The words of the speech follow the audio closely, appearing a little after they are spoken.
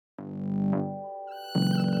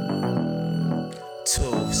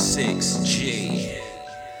26G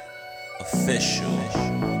official,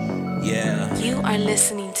 yeah. You are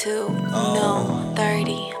listening to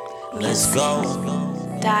NO30 Let's go. music.com.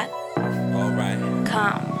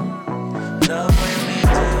 Love when we do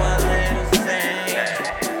our little thing.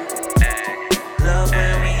 Love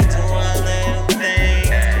when we do our little thing.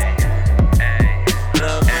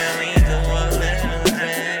 Love when we do our little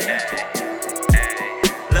thing.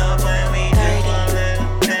 Love when we do our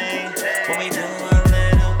little thing. When we do our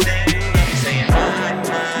little thing, you got me saying my.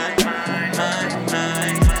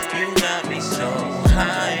 You got me so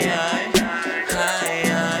high.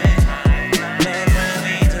 Love when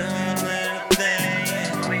we do our little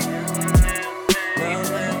thing. Love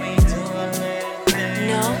when we do our little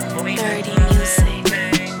thing.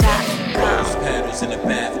 NO30music.com. Paddles in the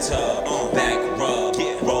bathtub, back rub,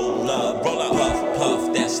 roll up, puff,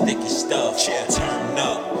 puff, that sticky stuff. Turn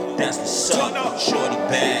up, that's what's up. Shorty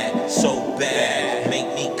bad, so bad, make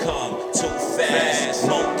me come too fast.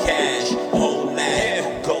 More cash, whole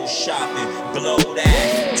that, go shopping, blow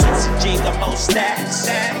that. 2CG got more stacks,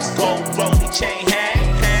 gold rolling chain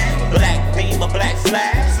hang, black beamer, black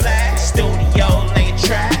flag, studio laying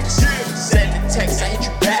tracks. Send the text, I hit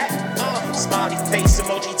you back. Smiley face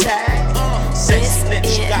emoji tag. Sexy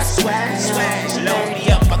lips, you got swag. Load me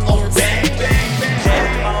up, I go bang, bang, bang.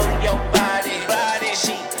 Jam all in your body.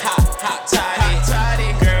 She hot,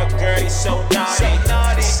 toddy. Girl, you so naughty.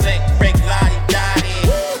 Slick, Rick, lottie, dotty.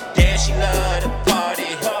 Damn, she love to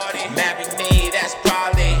party. Marry me, that's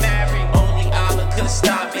probably. Only Allah could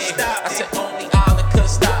stop me. I said only Allah could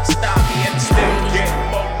stop me. And still get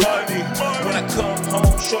more money. When I come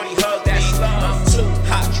home, shorty hug me. I'm too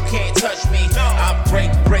hot, you can't touch me. I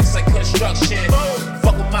break bricks like construction.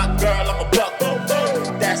 Fuck with my girl, I'm a buck.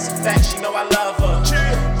 That's a fact, she know I love her.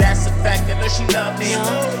 That's a fact, I know she love me.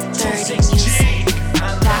 26G, I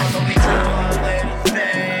love when we do our little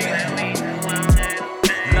thing.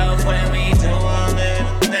 Love when we do our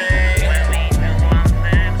little thing.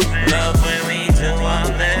 Love when we do our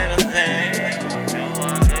little thing.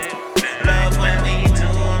 Love when we do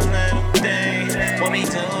our little thing. When we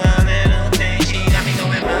do our little thing, she got me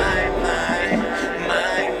going my.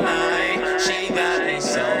 She got me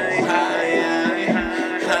so high.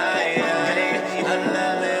 I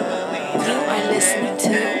love it when we do. You are listening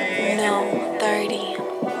to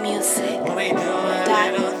NO30music.com. When we do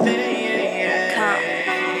our little thing.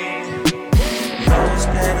 Rose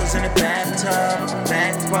petals in the bathtub,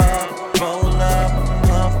 back rub, roll up,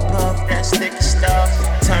 puff, puff, that sticky stuff.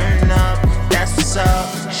 Turn up, that's what's up.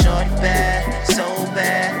 Shorty bad, so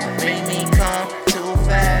bad, make me come too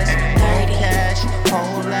fast. More cash,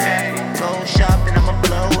 whole lot, go shopping, I'ma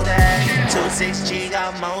blow that. 26G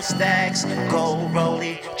got more stacks, gold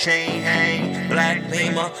rollie, chain hang, black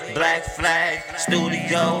beamer, black flag,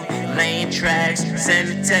 studio, laying tracks. Send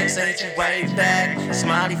a text, I hit you right back.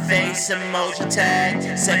 Smiley face, emoji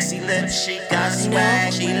tag, sexy lips, she got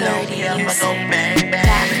swag. She load me up, I go bang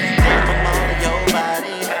bang. I'm all in your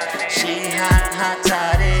body, she hot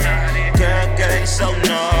toddy. Girl, you so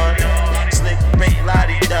naughty, slick Rick,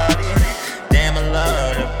 lottie, dotty. Damn, I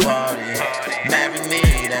love the party. Marry me,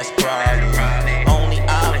 that's probably. Only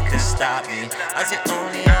Allah could stop me. I said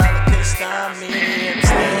only Allah could stop me. I'm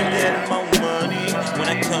still getting more money. When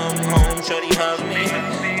I come home, shorty hug me.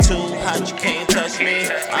 Too hot, you can't touch me.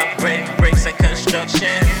 I break bricks like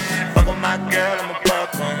construction. Fuck with my girl, I'm a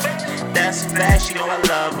buck on. That's a fact, you know I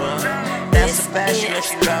love her. That's a fact, you know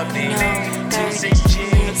she love me.